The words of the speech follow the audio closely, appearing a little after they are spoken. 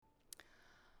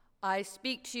I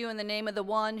speak to you in the name of the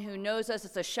one who knows us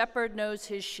as a shepherd knows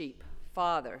his sheep,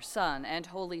 Father, Son, and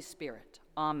Holy Spirit.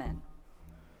 Amen.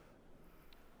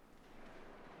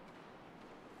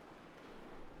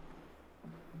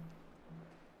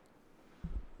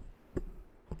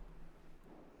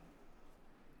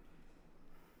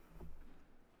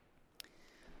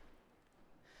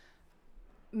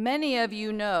 Many of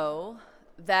you know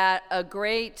that a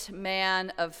great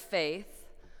man of faith,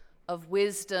 of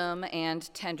wisdom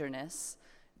and tenderness,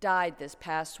 died this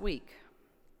past week.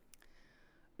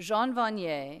 Jean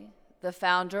Vanier, the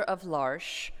founder of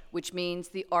L'Arche, which means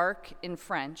the Ark in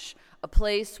French, a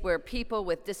place where people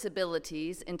with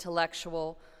disabilities,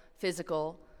 intellectual,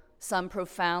 physical, some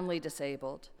profoundly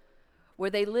disabled, where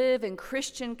they live in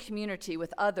Christian community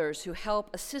with others who help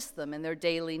assist them in their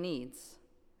daily needs.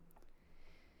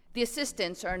 The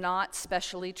assistants are not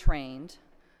specially trained,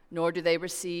 nor do they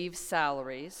receive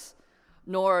salaries,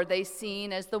 nor are they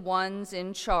seen as the ones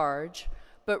in charge,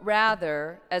 but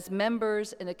rather as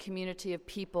members in a community of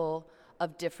people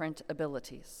of different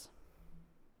abilities.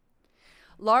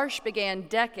 L'Arche began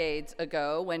decades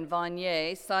ago when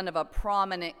Vanier, son of a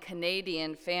prominent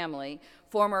Canadian family,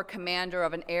 former commander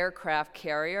of an aircraft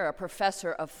carrier, a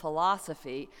professor of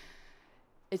philosophy,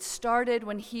 it started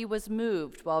when he was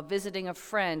moved while visiting a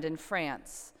friend in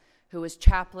France who was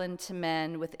chaplain to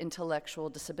men with intellectual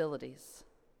disabilities.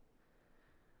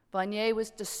 Vanier was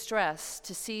distressed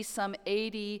to see some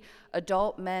 80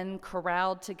 adult men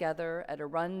corralled together at a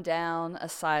run-down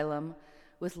asylum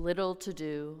with little to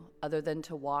do other than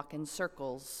to walk in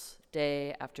circles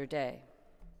day after day.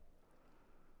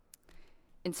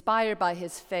 Inspired by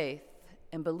his faith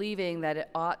and believing that it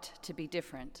ought to be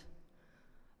different,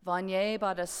 Vanier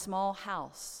bought a small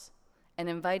house and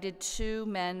invited 2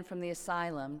 men from the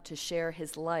asylum to share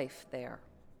his life there.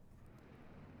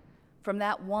 From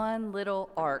that one little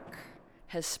ark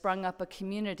has sprung up a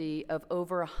community of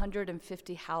over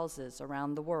 150 houses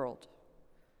around the world.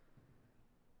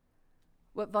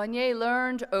 What Vanier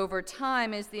learned over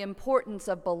time is the importance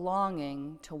of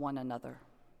belonging to one another.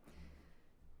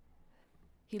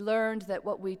 He learned that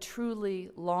what we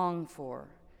truly long for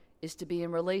is to be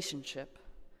in relationship,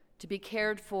 to be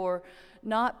cared for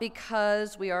not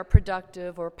because we are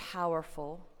productive or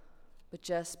powerful, but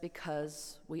just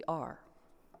because we are.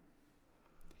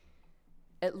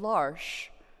 At L'Arche,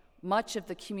 much of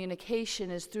the communication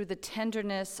is through the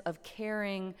tenderness of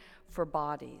caring for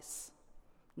bodies,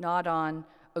 not on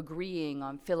agreeing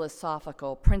on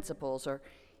philosophical principles or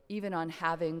even on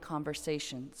having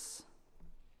conversations.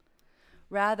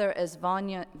 Rather, as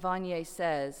Vanier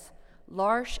says,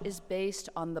 L'Arche is based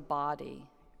on the body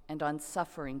and on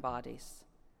suffering bodies.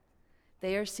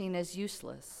 They are seen as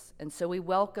useless, and so we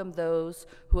welcome those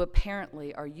who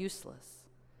apparently are useless.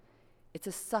 It's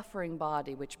a suffering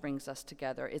body which brings us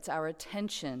together. It's our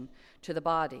attention to the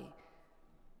body.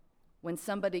 When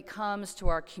somebody comes to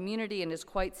our community and is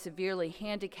quite severely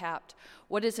handicapped,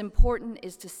 what is important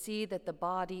is to see that the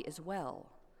body is well,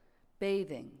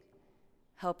 bathing,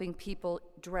 helping people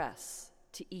dress,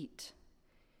 to eat.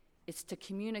 It's to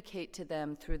communicate to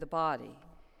them through the body.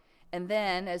 And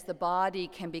then, as the body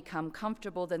can become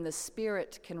comfortable, then the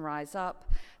spirit can rise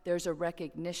up. There's a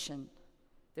recognition,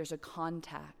 there's a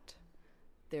contact,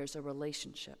 there's a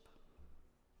relationship.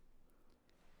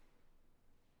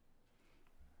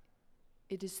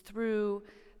 It is through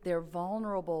their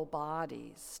vulnerable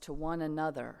bodies to one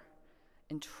another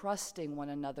and trusting one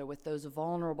another with those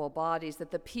vulnerable bodies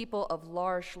that the people of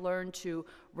L'Arche learn to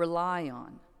rely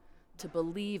on, to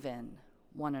believe in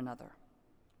one another.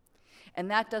 And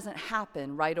that doesn't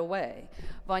happen right away.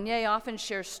 Vanier often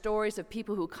shares stories of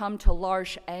people who come to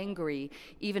L'Arche angry,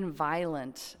 even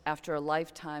violent, after a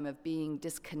lifetime of being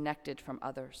disconnected from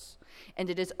others. And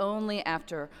it is only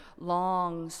after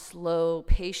long, slow,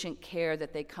 patient care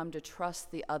that they come to trust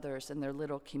the others in their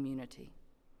little community.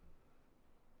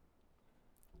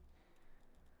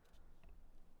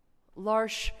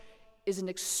 L'Arche is an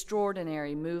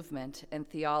extraordinary movement and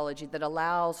theology that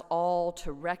allows all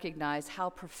to recognize how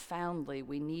profoundly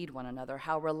we need one another,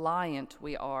 how reliant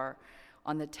we are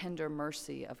on the tender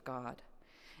mercy of God.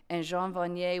 And Jean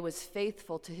Vanier was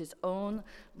faithful to his own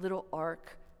little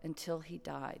ark until he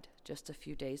died just a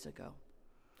few days ago,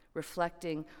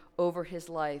 reflecting over his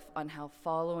life on how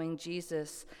following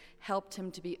Jesus helped him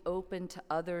to be open to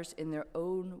others in their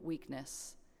own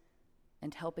weakness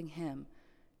and helping him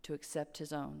to accept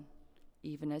his own,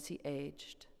 even as he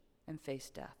aged and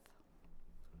faced death.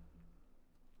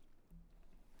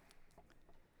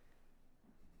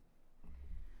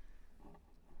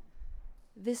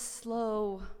 This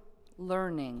slow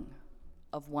learning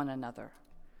of one another,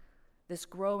 this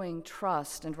growing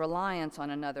trust and reliance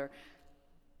on another,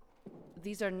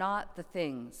 these are not the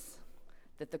things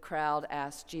that the crowd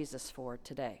asked Jesus for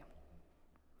today.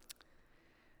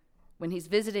 When he's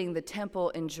visiting the temple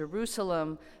in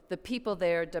Jerusalem, the people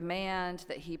there demand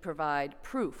that he provide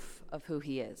proof of who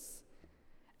he is,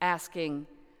 asking,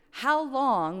 "How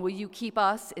long will you keep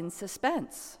us in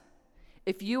suspense?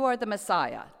 If you are the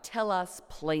Messiah, tell us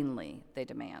plainly," they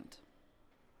demand.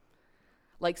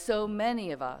 Like so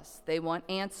many of us, they want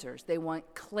answers, they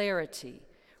want clarity,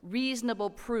 reasonable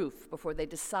proof before they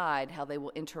decide how they will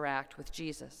interact with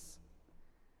Jesus.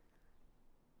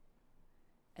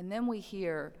 And then we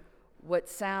hear what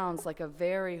sounds like a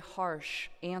very harsh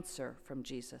answer from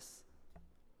Jesus.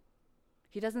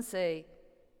 He doesn't say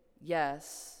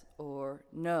yes or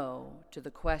no to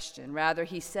the question. Rather,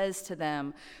 he says to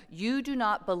them, "You do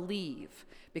not believe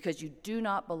because you do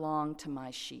not belong to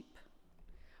my sheep.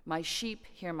 My sheep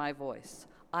hear my voice.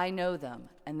 I know them,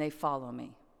 and they follow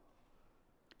me."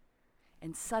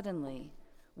 And suddenly,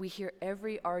 we hear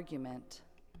every argument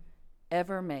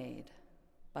ever made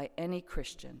by any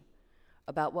Christian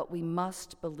about what we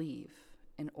must believe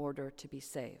in order to be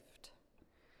saved.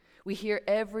 We hear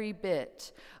every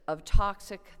bit of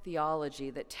toxic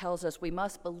theology that tells us we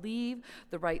must believe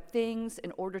the right things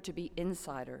in order to be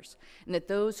insiders, and that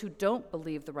those who don't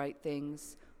believe the right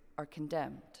things are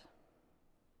condemned.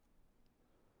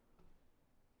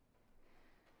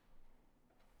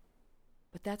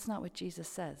 But that's not what Jesus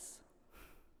says.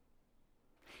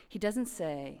 He doesn't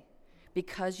say,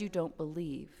 because you don't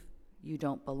believe, you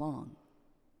don't belong.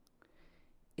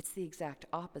 It's the exact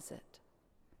opposite.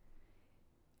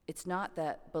 It's not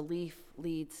that belief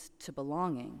leads to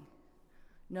belonging.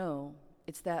 No,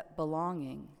 it's that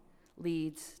belonging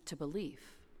leads to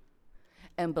belief.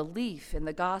 And belief in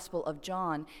the Gospel of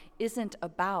John isn't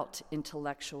about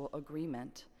intellectual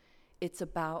agreement. It's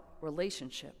about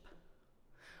relationship.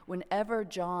 Whenever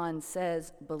John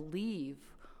says believe,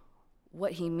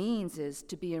 what he means is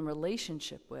to be in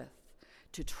relationship with,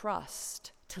 to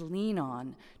trust, to lean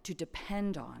on, to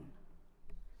depend on.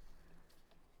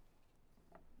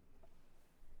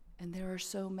 And there are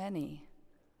so many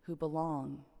who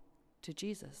belong to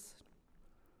Jesus.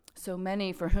 So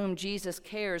many for whom Jesus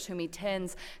cares, whom he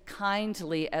tends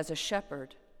kindly as a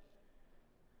shepherd.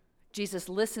 Jesus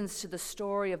listens to the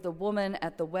story of the woman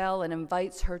at the well and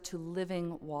invites her to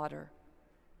living water.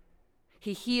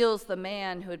 He heals the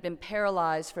man who had been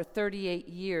paralyzed for 38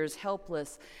 years,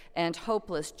 helpless and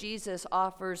hopeless. Jesus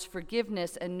offers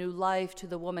forgiveness and new life to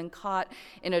the woman caught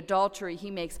in adultery.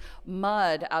 He makes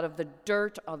mud out of the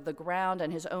dirt of the ground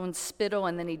and his own spittle,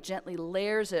 and then he gently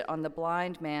layers it on the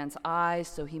blind man's eyes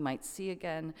so he might see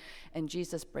again. And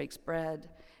Jesus breaks bread,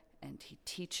 and he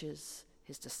teaches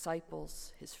his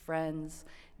disciples, his friends,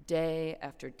 day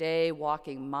after day,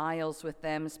 walking miles with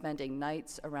them, spending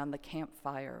nights around the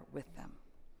campfire with them.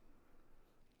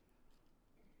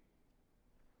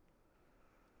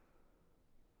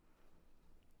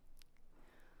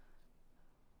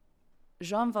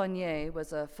 Jean Vanier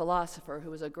was a philosopher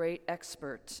who was a great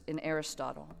expert in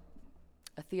Aristotle,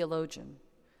 a theologian,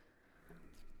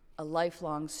 a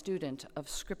lifelong student of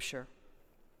Scripture.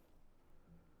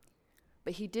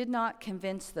 But he did not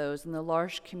convince those in the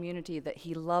L'Arche community that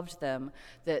he loved them,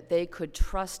 that they could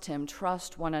trust him,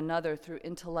 trust one another through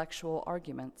intellectual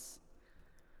arguments.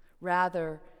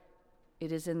 Rather,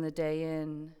 it is in the day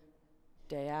in,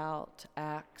 day out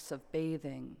acts of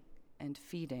bathing and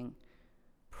feeding,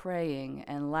 praying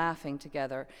and laughing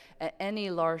together at any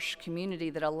L'Arche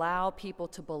community that allow people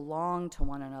to belong to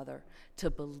one another, to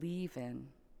believe in,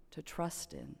 to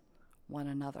trust in one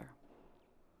another.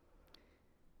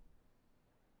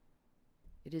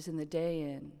 It is in the day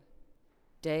in,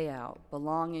 day out,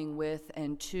 belonging with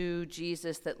and to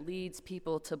Jesus that leads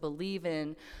people to believe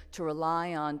in, to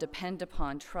rely on, depend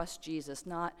upon, trust Jesus,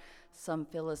 not some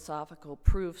philosophical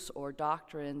proofs or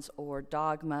doctrines or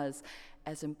dogmas,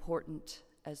 as important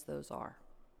as those are.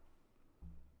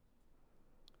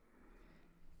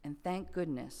 And thank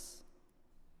goodness,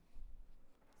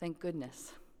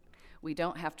 we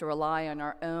don't have to rely on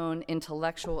our own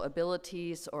intellectual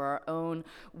abilities or our own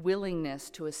willingness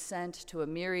to assent to a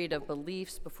myriad of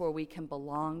beliefs before we can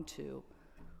belong to,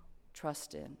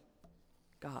 trust in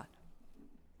God.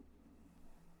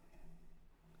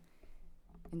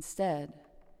 Instead,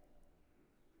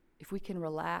 if we can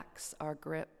relax our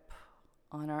grip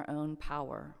on our own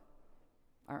power,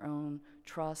 our own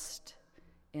trust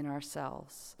in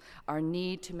ourselves, our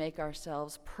need to make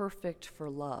ourselves perfect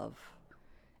for love,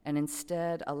 and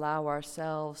instead allow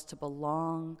ourselves to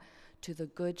belong to the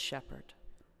Good Shepherd,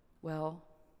 well,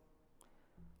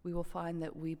 we will find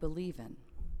that we believe in,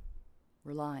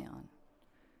 rely on,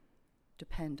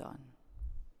 depend on,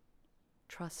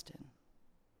 trust in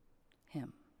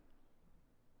him.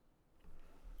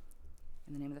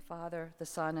 In the name of the Father, the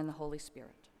Son, and the Holy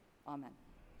Spirit. Amen.